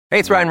Hey,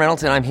 it's Ryan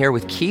Reynolds, and I'm here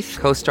with Keith,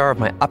 co-star of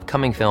my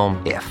upcoming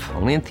film, If,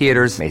 only in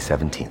theaters May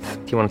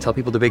 17th. Do you want to tell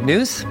people the big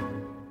news?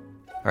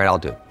 All right, I'll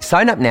do it.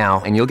 Sign up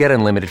now and you'll get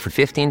unlimited for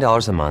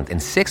 $15 a month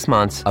and 6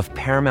 months of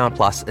Paramount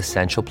Plus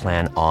Essential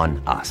Plan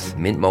on us.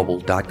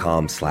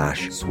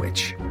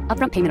 MintMobile.com/switch.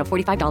 Upfront payment of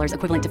 $45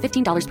 equivalent to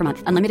 $15 per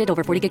month. Unlimited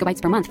over 40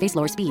 gigabytes per month. Face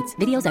lower speeds.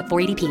 Videos at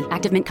 480p.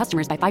 Active Mint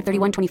customers by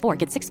 531.24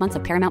 get 6 months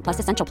of Paramount Plus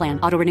Essential Plan.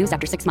 Auto renews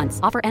after 6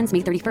 months. Offer ends May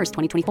 31st,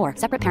 2024.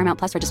 Separate Paramount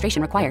Plus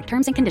registration required.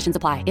 Terms and conditions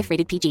apply if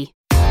rated PG.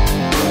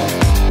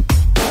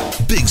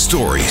 Big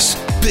stories,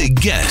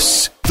 big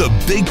guests, the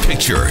big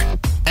picture.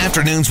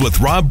 Afternoons with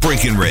Rob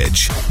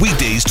Breckenridge.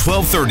 Weekdays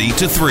 12:30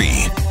 to 3,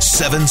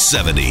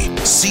 770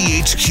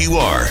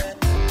 CHQR.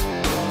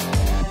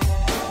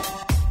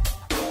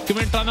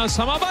 Kimentana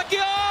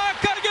Samabakia,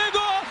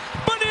 Cargego,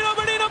 Bonino,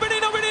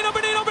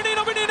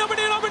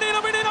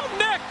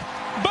 neck,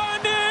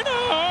 Bonino.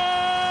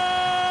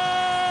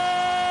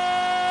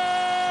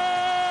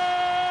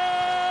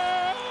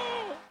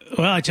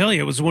 Well, I tell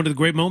you, it was one of the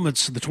great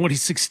moments of the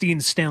 2016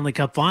 Stanley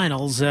Cup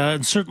Finals,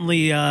 and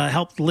certainly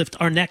helped lift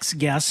our next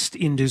guest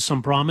into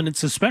some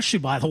prominence, especially,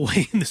 by the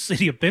way, in the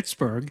city of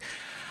Pittsburgh.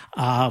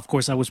 Of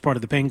course, I was part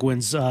of the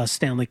Penguins'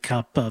 Stanley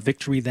Cup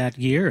victory that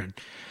year, and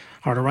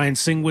Harnaراyan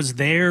Singh was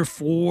there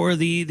for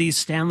the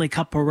Stanley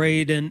Cup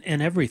parade and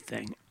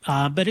everything.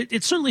 But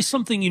it's certainly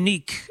something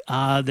unique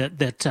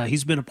that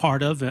he's been a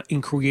part of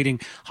in creating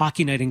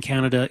Hockey Night in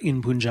Canada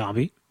in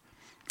Punjabi.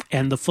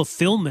 And the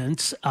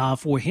fulfillment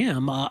for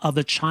him of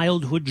a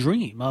childhood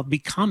dream of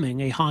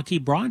becoming a hockey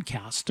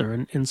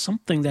broadcaster, and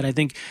something that I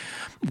think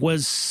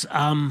was,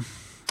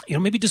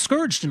 maybe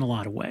discouraged in a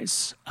lot of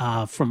ways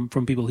from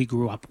people he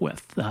grew up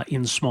with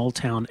in small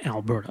town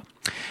Alberta.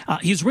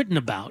 He's written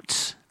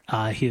about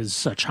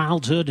his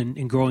childhood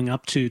and growing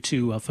up to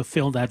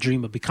fulfill that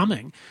dream of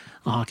becoming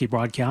a hockey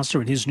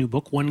broadcaster in his new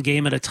book, One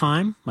Game at a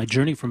Time, My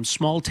Journey from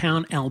Small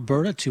Town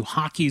Alberta to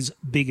Hockey's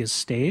Biggest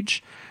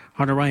Stage.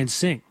 Harnaراyan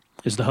Singh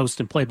is the host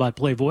and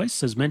play-by-play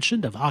voice, as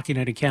mentioned, of Hockey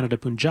Night in Canada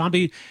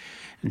Punjabi,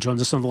 and joins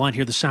us on the line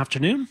here this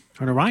afternoon.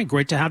 Harnaراyan,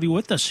 great to have you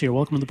with us here.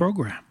 Welcome to the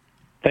program.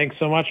 Thanks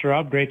so much,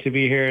 Rob. Great to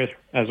be here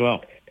as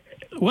well.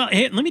 Well,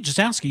 hey, let me just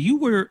ask you,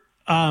 you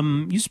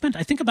spent,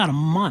 I think, about a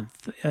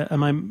month,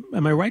 am I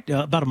right,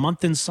 about a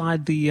month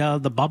inside the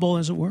bubble,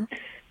 as it were?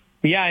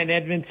 Yeah, in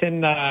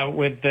Edmonton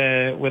with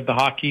the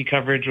hockey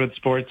coverage with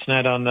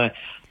Sportsnet on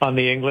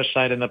the English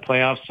side in the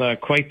playoffs.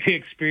 Quite the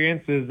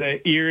experience. Is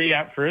eerie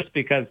at first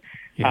because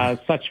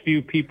such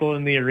few people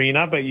in the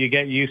arena, but you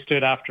get used to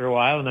it after a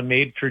while. And a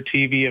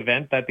made-for-TV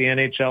event that the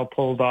NHL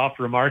pulled off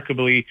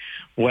remarkably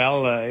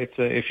well.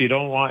 If you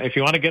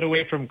want to get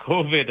away from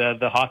COVID,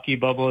 the hockey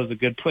bubble is a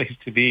good place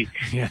to be.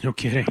 Yeah, no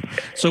kidding.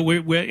 So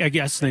I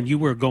guess then you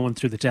were going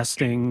through the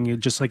testing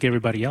just like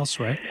everybody else,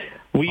 right?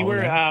 We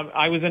were.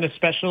 I was in a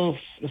special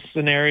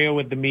scenario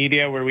with the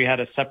media where we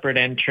had a separate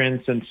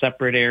entrance and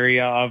separate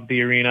area of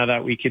the arena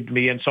that we could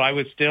be in. So I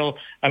was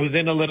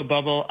in a little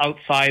bubble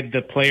outside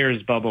the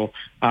players' bubble.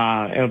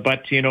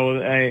 But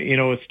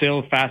it's still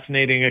a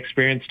fascinating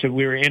experience.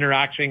 We were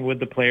interacting with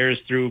the players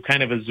through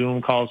kind of a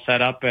Zoom call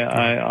setup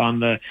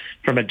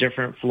from a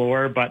different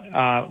floor.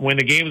 But when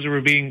the games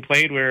were being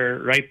played, we were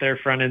right there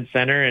front and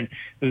center, and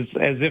it was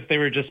as if they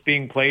were just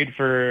being played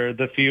for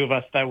the few of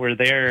us that were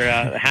there.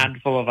 A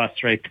handful of us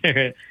right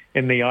there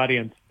in the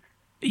audience.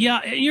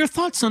 Yeah, your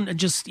thoughts on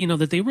just,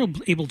 that they were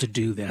able to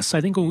do this.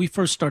 I think when we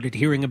first started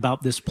hearing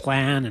about this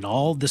plan and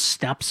all the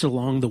steps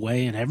along the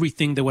way and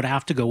everything that would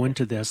have to go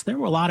into this, there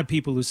were a lot of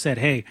people who said,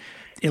 hey,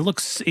 it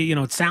looks,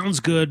 it sounds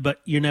good,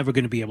 but you're never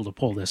going to be able to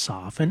pull this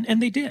off. And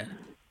they did.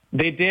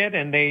 They did,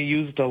 and they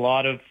used a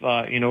lot of,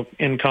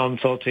 in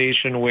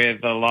consultation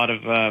with a lot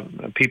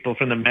of people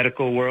from the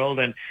medical world.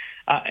 And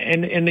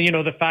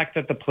the fact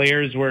that the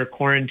players were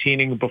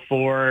quarantining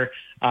before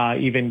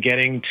even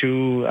getting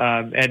to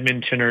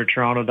Edmonton or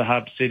Toronto, the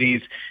hub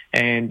cities.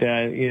 And,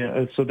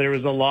 so there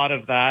was a lot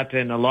of that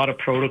and a lot of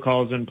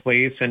protocols in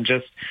place, and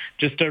just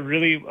a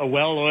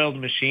well-oiled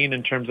machine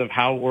in terms of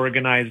how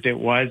organized it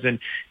was, and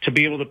to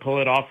be able to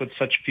pull it off with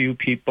such few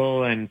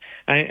people. And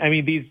I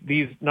mean,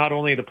 these, not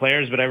only the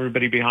players, but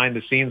everybody behind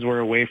the scenes were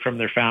away from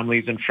their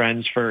families and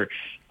friends for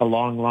a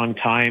long, long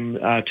time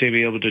to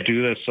be able to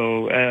do this.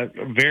 So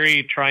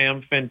very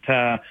triumphant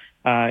time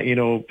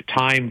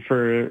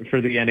for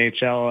the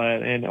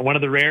NHL, and one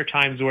of the rare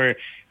times where,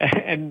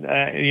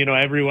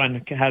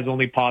 everyone has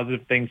only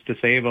positive things to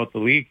say about the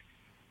league.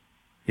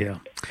 Yeah.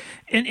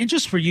 And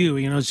just for you,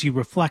 as you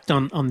reflect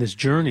on this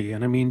journey,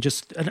 and I mean,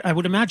 I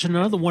would imagine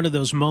another one of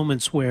those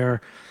moments where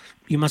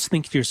you must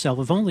think to yourself,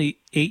 if only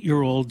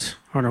 8-year-old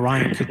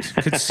Harnaراyan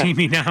could see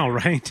me now,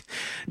 right?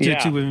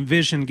 To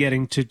envision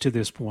getting to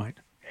this point.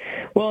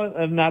 Well,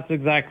 and that's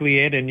exactly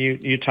it. And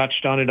you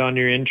touched on it on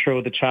your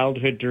intro, the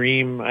childhood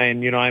dream.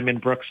 And, I'm in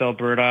Brooks,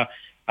 Alberta.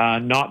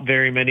 Not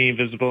very many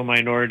visible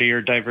minority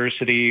or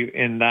diversity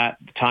in that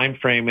time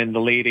frame in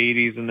the late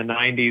 80s and the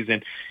 90s.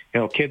 And,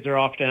 kids are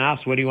often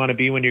asked, what do you want to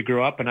be when you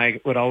grow up? And I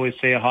would always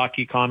say a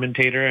hockey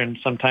commentator, and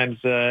sometimes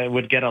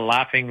would get a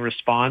laughing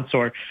response,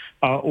 or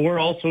or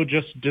also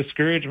just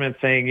discouragement,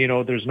 saying,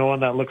 there's no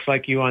one that looks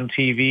like you on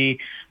TV.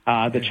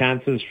 The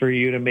chances for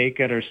you to make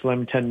it are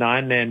slim to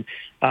none. And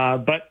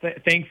but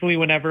thankfully,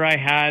 whenever I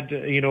had,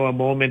 a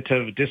moment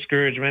of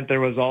discouragement, there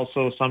was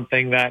also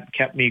something that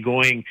kept me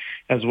going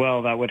as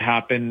well that would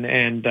happen.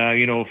 And,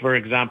 for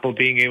example,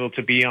 being able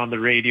to be on the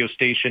radio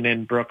station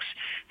in Brooks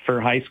for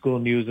high school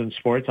news and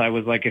sports, I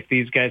was like, if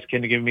these guys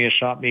can give me a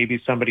shot,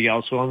 maybe somebody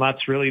else will. And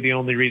that's really the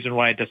only reason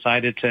why I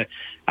decided to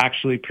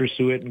actually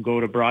pursue it and go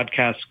to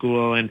broadcast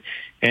school. And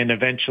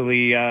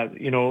eventually,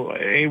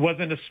 it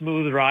wasn't a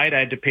smooth ride. I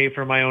had to pay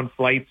for my own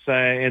flights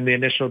in the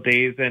initial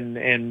days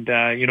and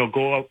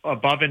go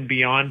above and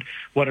beyond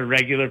what a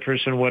regular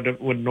person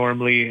would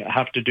normally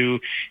have to do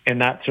in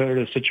that sort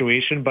of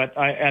situation. But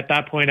at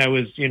that point, I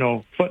was,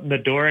 foot in the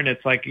door, and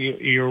it's like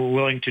you're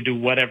willing to do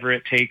whatever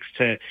it takes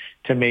to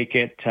make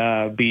it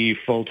be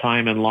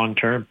full-time and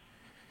long-term.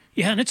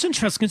 Yeah, and it's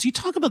interesting because you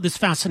talk about this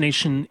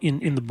fascination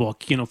in the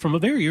book, from a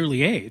very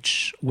early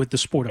age with the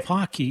sport of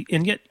hockey,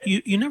 and yet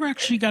you never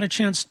actually got a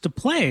chance to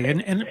play.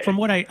 And from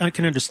what I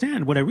can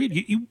understand, what I read,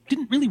 you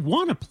didn't really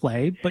want to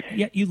play, but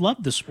yet you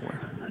loved the sport.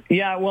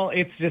 Yeah, well,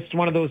 it's just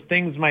one of those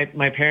things.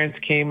 My parents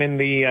came in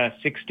the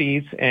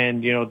 60s,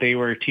 and, they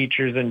were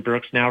teachers in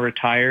Brooks, now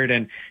retired,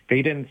 and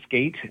they didn't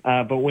skate.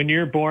 But when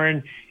you're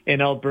born in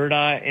Alberta,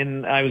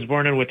 and I was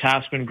born in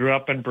Wetaskiwin, grew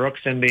up in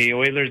Brooks, and the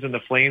Oilers and the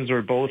Flames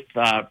were both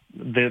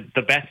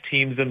the best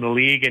teams in the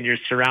league, and you're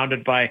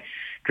surrounded by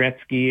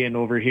Gretzky and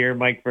over here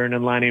Mike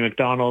Vernon, Lanny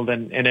McDonald,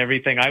 and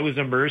everything. I was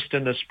immersed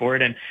in the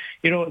sport, and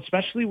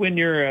especially when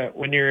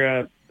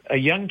you're a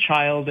young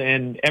child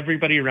and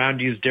everybody around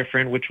you is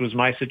different, which was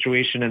my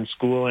situation in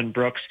school in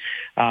Brooks.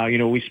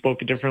 We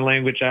spoke a different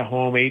language at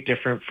home, ate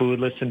different food,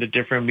 listened to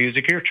different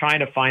music. You're trying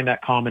to find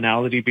that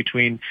commonality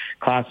between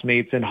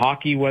classmates, and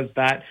hockey was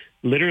that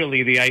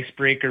literally the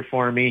icebreaker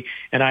for me.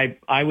 And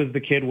I was the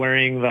kid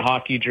wearing the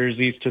hockey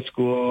jerseys to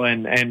school,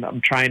 and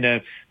I'm trying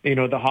to,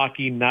 the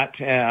hockey nut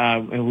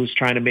who's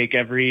trying to make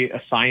every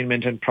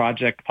assignment and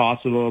project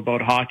possible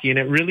about hockey. And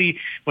it really,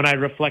 when I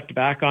reflect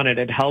back on it,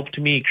 it helped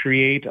me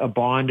create a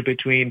bond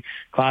between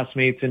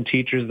classmates and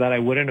teachers that I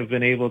wouldn't have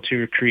been able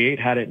to create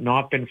had it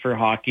not been for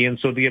hockey. And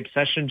so the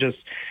obsession just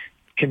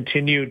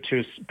continued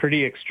to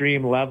pretty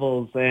extreme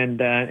levels, and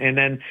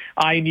then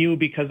I knew,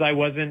 because I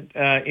wasn't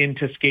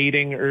into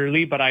skating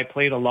early, but I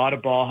played a lot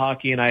of ball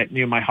hockey, and I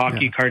knew my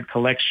hockey card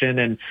collection,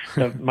 and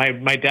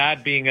my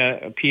dad, being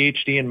a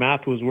PhD in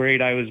math, was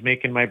worried I was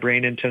making my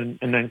brain into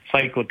an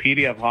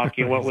encyclopedia of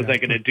hockey, and what was I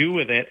going to do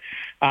with it?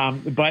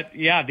 But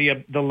yeah,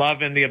 the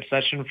love and the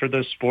obsession for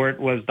the sport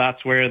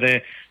that's where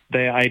the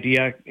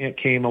idea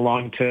came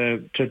along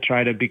to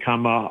try to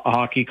become a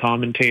hockey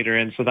commentator.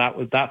 And so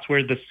that's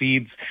where the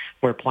seeds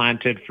were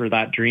planted for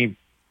that dream.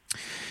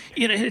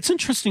 It's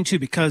interesting, too,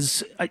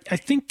 because I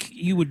think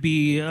you would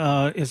be,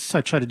 as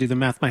I try to do the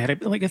math in my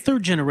head, like a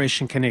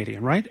third-generation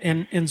Canadian, right?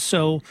 And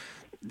so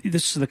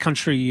this is the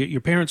country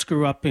your parents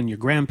grew up in, your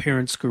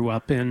grandparents grew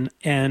up in,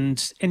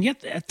 and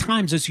yet at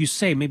times, as you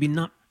say, maybe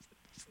not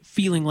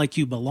feeling like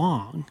you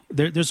belong.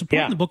 There's a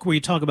point in the book where you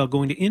talk about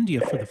going to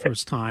India for the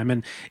first time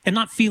and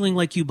not feeling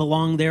like you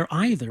belong there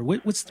either.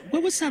 What was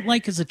that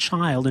like as a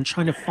child, and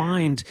trying to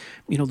find,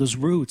 those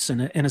roots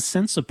and a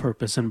sense of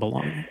purpose and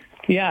belonging?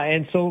 Yeah,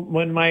 and so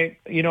when my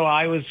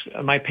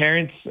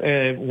parents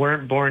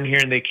weren't born here,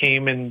 and they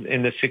came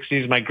in the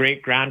 60s. My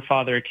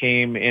great-grandfather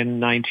came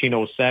in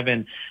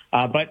 1907.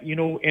 But,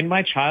 in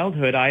my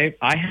childhood, I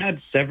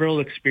had several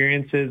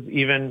experiences,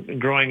 even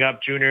growing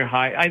up junior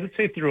high, I would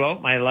say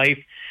throughout my life,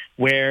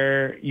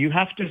 where you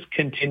have to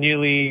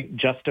continually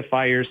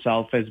justify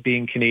yourself as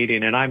being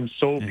Canadian. And I'm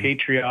so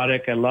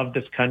patriotic. I love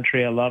this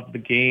country. I love the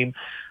game.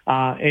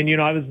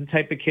 And, I was the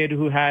type of kid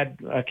who had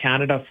a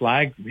Canada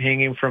flag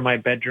hanging from my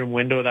bedroom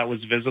window that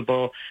was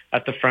visible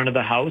at the front of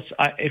the house.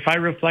 If I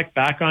reflect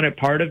back on it,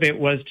 part of it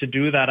was to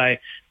do that. I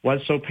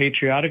was so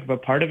patriotic,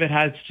 but part of it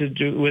had to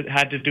do with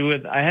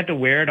I had to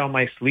wear it on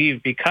my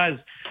sleeve, because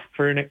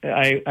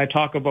I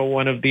talk about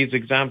one of these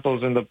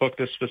examples in the book,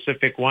 the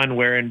specific one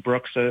where in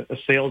Brooks, a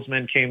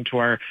salesman came to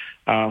our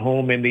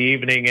home in the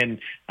evening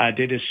and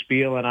did his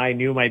spiel, and I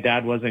knew my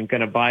dad wasn't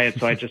going to buy it,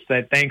 so I just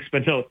said, thanks,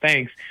 but no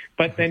thanks.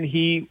 But then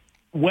he,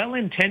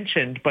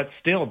 well-intentioned, but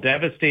still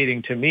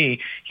devastating to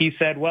me, he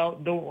said, well,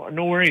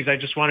 no worries, I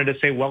just wanted to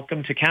say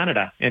welcome to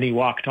Canada, and he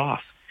walked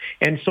off.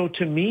 And so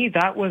to me,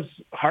 that was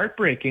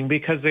heartbreaking,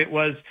 because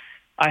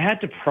I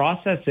had to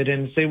process it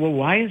and say, well,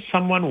 why is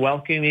someone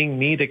welcoming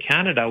me to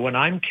Canada when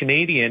I'm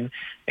Canadian?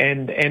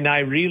 And I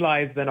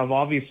realized that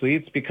obviously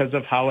it's because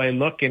of how I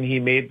look, and he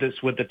made this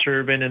with the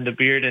turban and the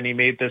beard, and he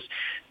made this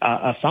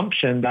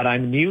assumption that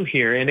I'm new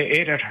here. And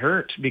it had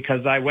hurt,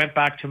 because I went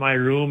back to my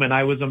room and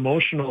I was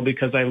emotional,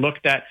 because I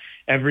looked at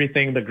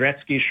everything, the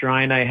Gretzky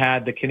shrine I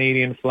had, the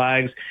Canadian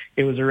flags.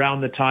 It was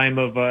around the time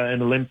of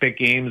an Olympic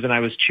Games, and I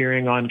was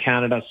cheering on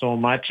Canada so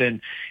much.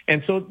 And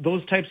so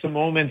those types of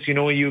moments,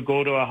 you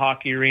go to a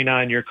hockey arena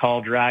and you're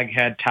called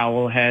raghead,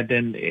 towelhead,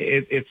 and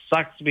it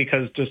sucks,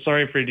 because,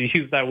 sorry to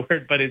use that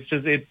word, but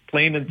it's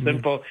plain and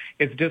simple.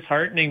 It's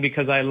disheartening,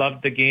 because I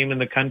loved the game and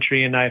the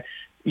country, and I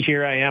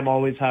here I am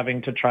always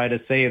having to try to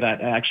say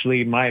that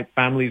actually my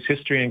family's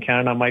history in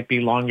Canada might be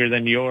longer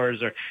than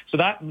yours. So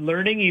that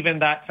learning even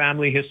that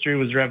family history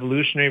was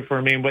revolutionary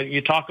for me. But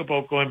you talk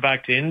about going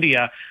back to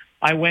India,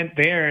 I went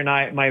there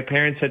and my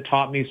parents had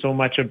taught me so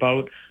much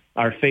about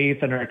our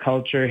faith and our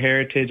culture,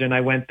 heritage. And I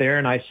went there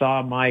and I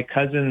saw my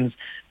cousins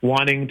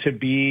wanting to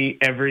be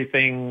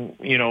everything,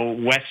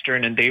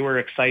 Western, and they were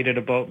excited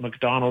about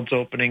McDonald's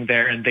opening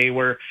there, and they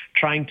were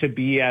trying to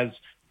be as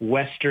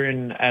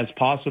Western as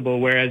possible,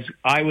 whereas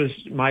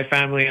my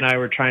family and I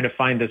were trying to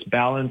find this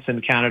balance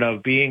in Canada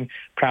of being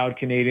proud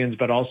Canadians,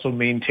 but also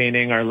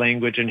maintaining our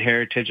language and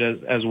heritage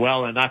as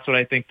well. And that's what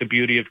I think the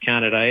beauty of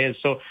Canada is.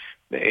 So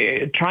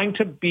trying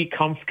to be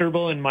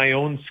comfortable in my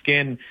own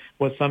skin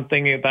was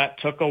something that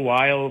took a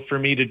while for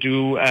me to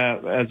do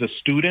as a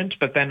student,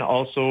 but then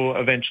also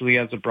eventually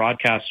as a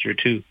broadcaster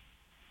too.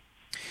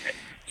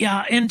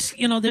 Yeah, and,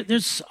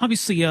 there's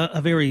obviously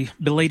a very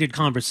belated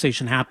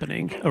conversation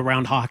happening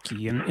around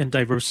hockey and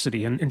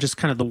diversity and just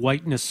kind of the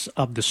whiteness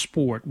of the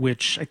sport,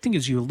 which I think,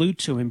 as you allude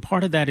to, and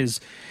part of that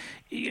is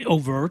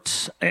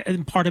overt,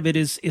 and part of it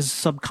is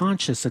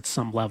subconscious at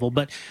some level.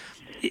 But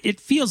it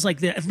feels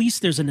like at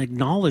least there's an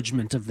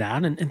acknowledgement of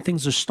that, and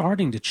things are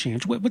starting to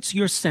change. What's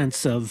your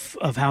sense of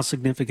how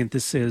significant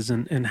this is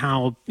and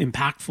how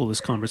impactful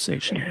this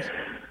conversation is?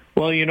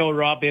 Well,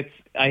 Rob,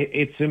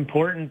 it's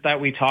important that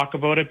we talk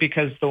about it,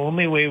 because the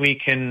only way we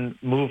can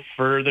move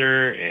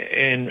further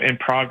in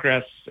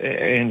progress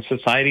in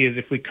society is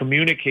if we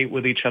communicate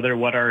with each other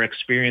what our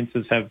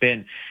experiences have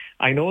been.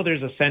 I know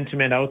there's a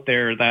sentiment out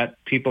there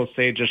that people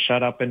say, just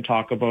shut up and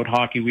talk about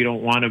hockey. We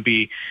don't want to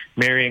be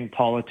marrying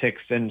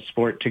politics and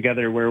sport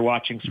together. We're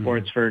watching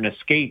sports for an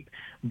escape.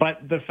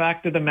 But the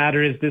fact of the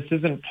matter is, this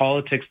isn't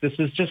politics. This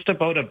is just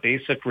about a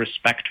basic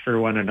respect for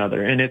one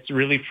another. And it's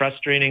really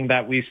frustrating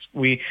that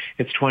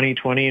it's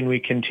 2020 and we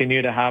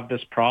continue to have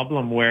this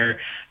problem where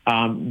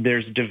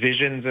there's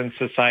divisions in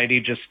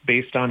society just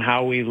based on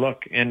how we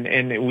look.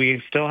 And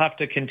we still have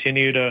to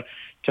continue to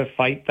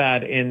fight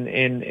that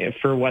in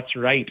for what's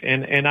right.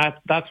 And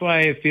that's why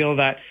I feel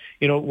that,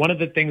 one of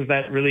the things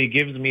that really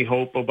gives me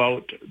hope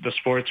about the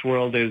sports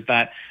world is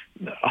that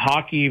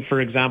hockey,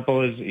 for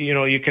example, is,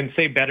 you can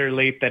say better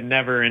late than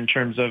never in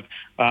terms of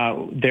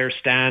their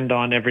stand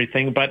on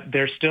everything, but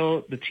they're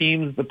still, the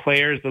teams, the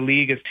players, the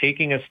league is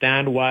taking a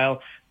stand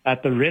while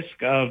at the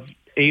risk of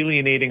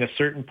alienating a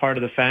certain part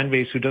of the fan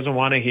base who doesn't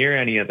want to hear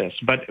any of this.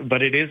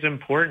 But it is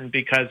important,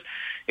 because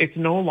it's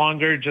no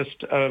longer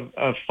just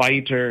a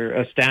fight or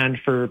a stand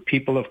for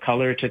people of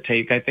color to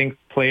take. I think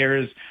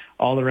players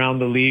all around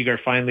the league are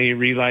finally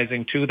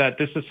realizing too that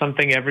this is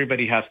something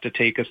everybody has to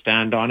take a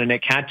stand on, and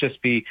it can't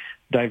just be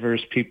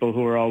diverse people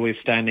who are always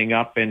standing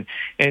up. And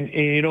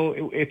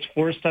it's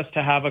forced us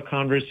to have a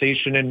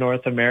conversation in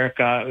North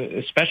America,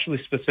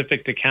 especially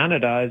specific to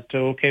Canada, as to,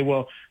 okay,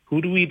 well,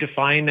 who do we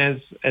define as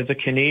a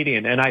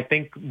Canadian? And I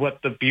think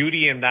what the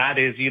beauty in that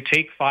is, you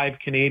take 5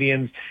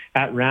 Canadians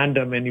at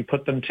random and you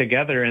put them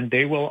together, and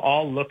they will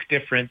all look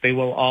different, they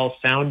will all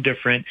sound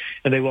different,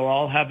 and they will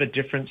all have a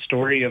different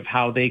story of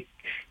how they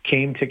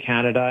came to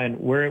Canada. And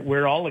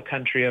we're all a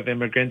country of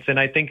immigrants. And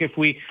I think if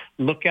we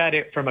look at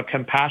it from a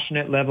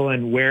compassionate level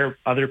and wear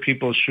other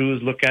people's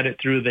shoes, look at it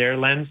through their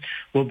lens,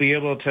 we'll be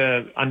able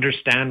to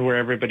understand where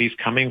everybody's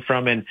coming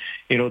from, and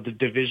the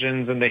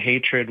divisions and the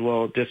hatred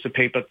will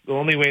dissipate. But the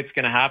only way it's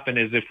going to happen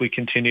is if we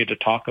continue to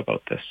talk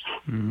about this.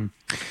 Mm-hmm.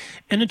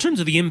 And in terms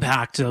of the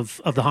impact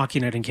of the Hockey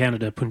Night in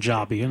Canada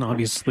Punjabi, and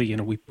obviously,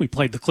 we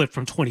played the clip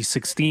from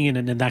 2016,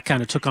 and then that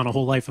kind of took on a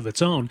whole life of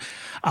its own,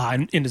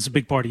 and it's a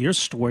big part of your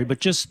story. But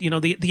just,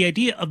 the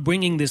idea of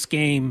bringing this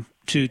game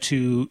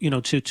to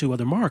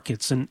other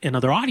markets and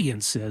other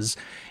audiences,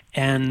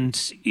 and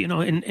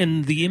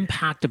the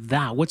impact of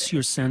that. What's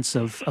your sense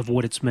of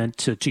what it's meant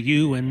to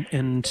you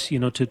and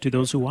to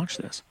those who watch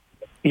this?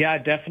 Yeah,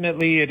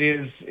 definitely it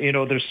is.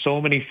 There's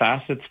so many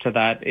facets to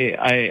that.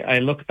 I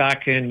look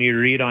back and you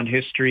read on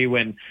history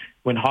when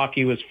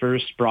hockey was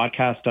first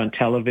broadcast on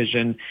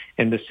television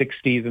in the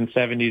 60s and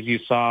 70s, you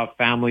saw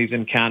families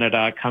in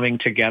Canada coming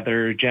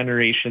together,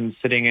 generations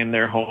sitting in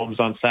their homes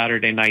on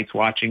Saturday nights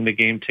watching the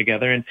game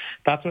together. And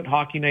that's what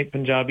Hockey Night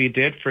Punjabi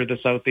did for the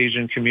South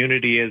Asian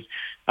community, is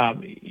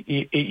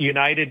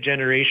united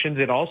generations.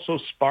 It also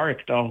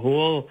sparked a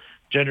whole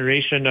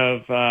generation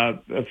of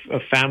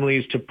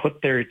families to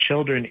put their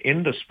children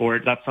in the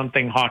sport. That's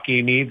something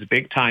hockey needs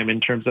big time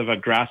in terms of a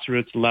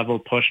grassroots level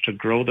push to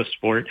grow the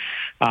sport.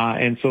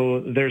 And so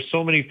there's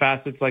so many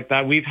facets like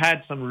that. We've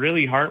had some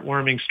really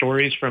heartwarming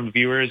stories from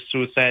viewers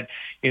who said,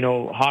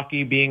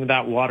 hockey being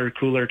that water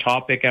cooler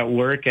topic at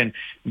work, and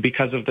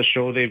because of the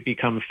show, they've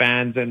become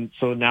fans. And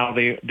so now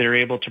they're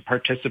able to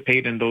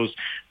participate in those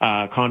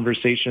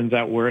conversations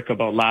at work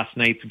about last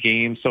night's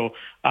game. So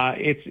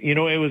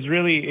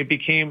it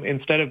became,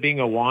 instead of being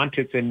a want,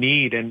 it's a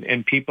need,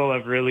 and people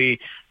have really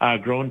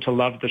grown to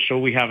love the show.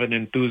 We have an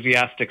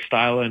enthusiastic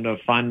style and a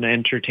fun,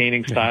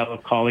 entertaining style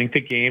of calling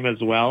the game as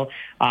well.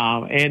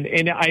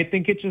 And I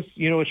think it just,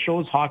 it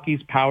shows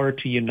hockey's power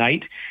to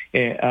unite.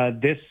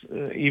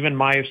 Even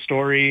my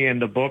story in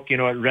the book, it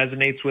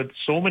resonates with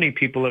so many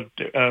people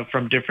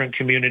from different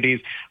communities.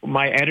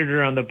 My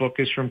editor on the book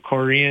is from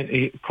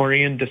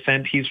Korean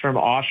descent. He's from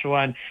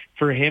Oshawa, and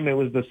for him, it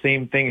was the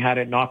same thing. Had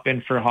it not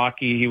been for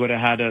hockey, he would have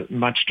had a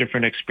much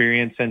different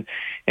experience. And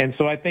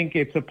so I think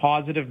it's a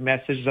positive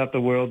message that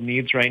the world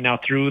needs right now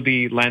through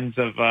the lens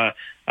of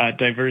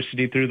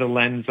diversity, through the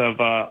lens of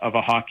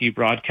a hockey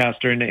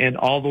broadcaster, and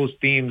all those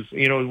themes,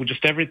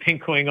 just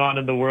everything going on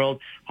in the world.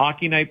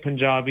 Hockey Night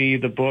Punjabi,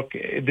 the book,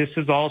 this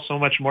is all so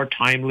much more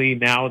timely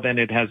now than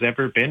it has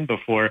ever been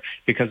before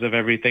because of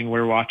everything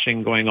we're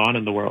watching going on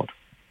in the world.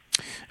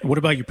 What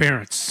about your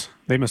parents?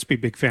 They must be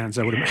big fans,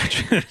 I would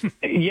imagine.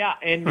 Yeah,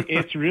 and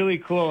it's really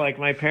cool. Like,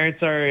 my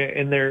parents are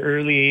in their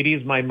early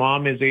 80s. My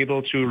mom is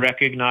able to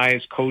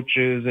recognize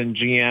coaches and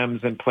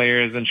GMs and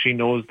players, and she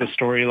knows the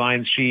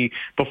storylines.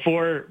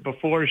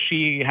 Before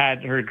she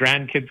had her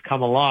grandkids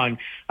come along,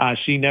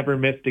 she never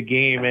missed a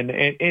game. And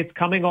it's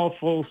coming all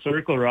full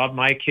circle, Rob.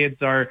 My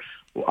kids are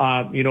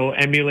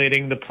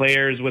emulating the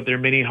players with their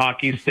mini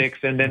hockey sticks,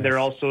 and then they're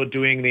also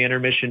doing the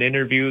intermission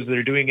interviews.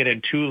 They're doing it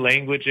in 2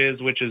 languages,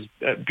 which is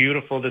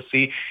beautiful to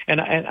see. And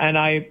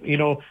I,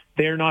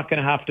 they're not going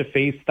to have to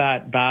face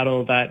that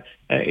battle that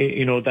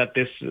that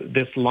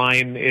this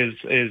line is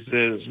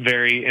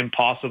very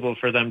impossible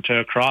for them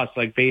to cross.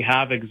 Like, they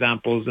have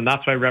examples, and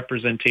that's why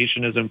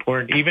representation is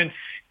important. Even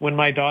when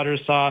my daughter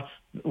saw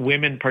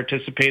women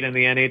participate in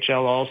the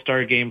NHL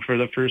All-Star game for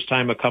the first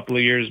time a couple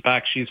of years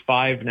back. She's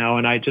 5 now,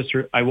 and I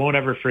won't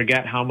ever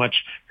forget how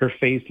much her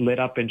face lit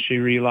up, and she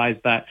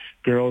realized that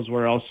girls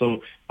were also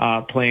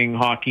playing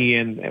hockey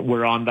and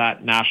were on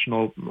that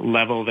national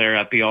level there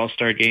at the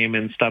All-Star game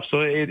and stuff.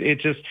 So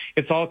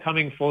it's all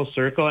coming full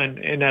circle.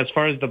 And as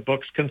far as the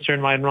book's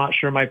concerned, I'm not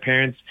sure my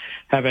parents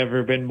have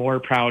ever been more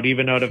proud,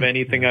 even out of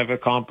anything I've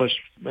accomplished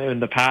in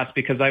the past,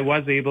 because I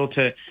was able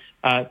to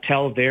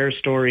tell their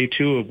story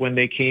too of when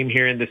they came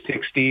here in the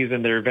 60s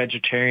and they're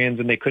vegetarians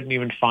and they couldn't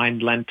even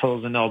find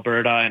lentils in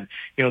Alberta, and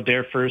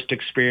their first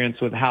experience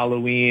with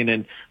Halloween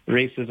and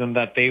racism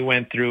that they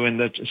went through and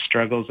the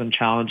struggles and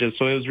challenges.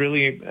 So it was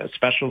really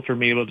special for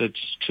me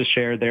to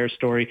share their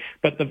story.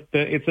 But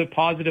it's a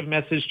positive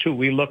message too.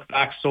 We look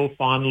back so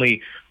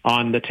fondly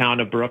on the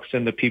town of Brooks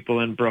and the people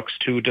in Brooks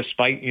too,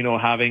 despite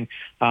having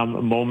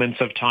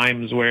moments of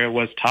times where it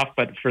was tough.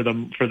 But for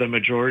the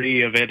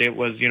majority of it, it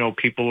was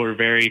people were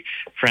very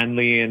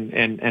friendly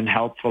and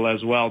helpful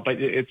as well. But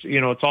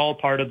it's all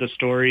part of the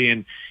story,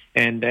 and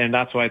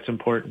that's why it's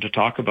important to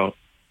talk about.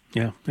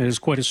 Yeah, it is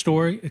quite a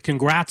story.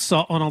 Congrats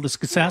on all the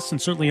success,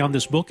 and certainly on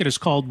this book. It is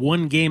called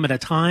One Game at a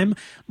Time,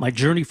 My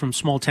Journey from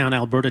Small Town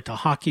Alberta to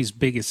Hockey's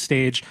Biggest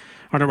Stage.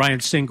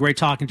 Arnarayan Singh, great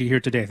talking to you here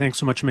today. Thanks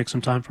so much for making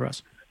some time for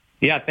us.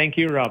 Yeah, thank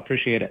you, Rob.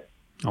 Appreciate it.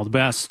 All the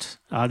best.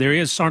 There he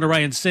is,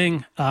 Arnarayan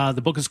Singh.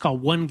 The book is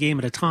called One Game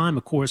at a Time.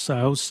 Of course,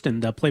 host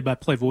and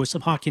play-by-play voice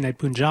of Hockey Night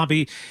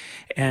Punjabi.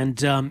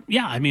 And,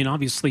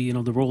 obviously,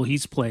 the role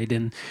he's played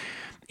in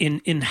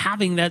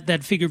having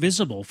that figure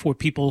visible for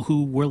people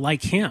who were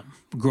like him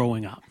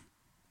growing up,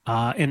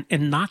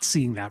 and not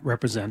seeing that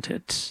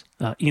represented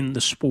in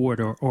the sport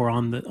or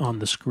on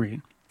the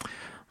screen.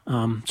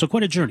 So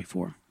quite a journey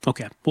for him.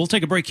 Okay, we'll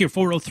take a break here.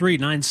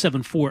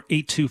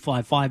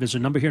 403-974-8255 is our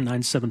number here,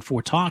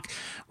 974-TALK.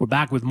 We're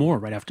back with more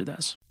right after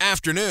this.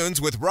 Afternoons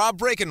with Rob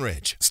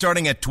Breckenridge,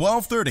 starting at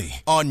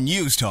 12:30 on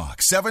News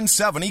Talk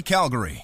 770 Calgary.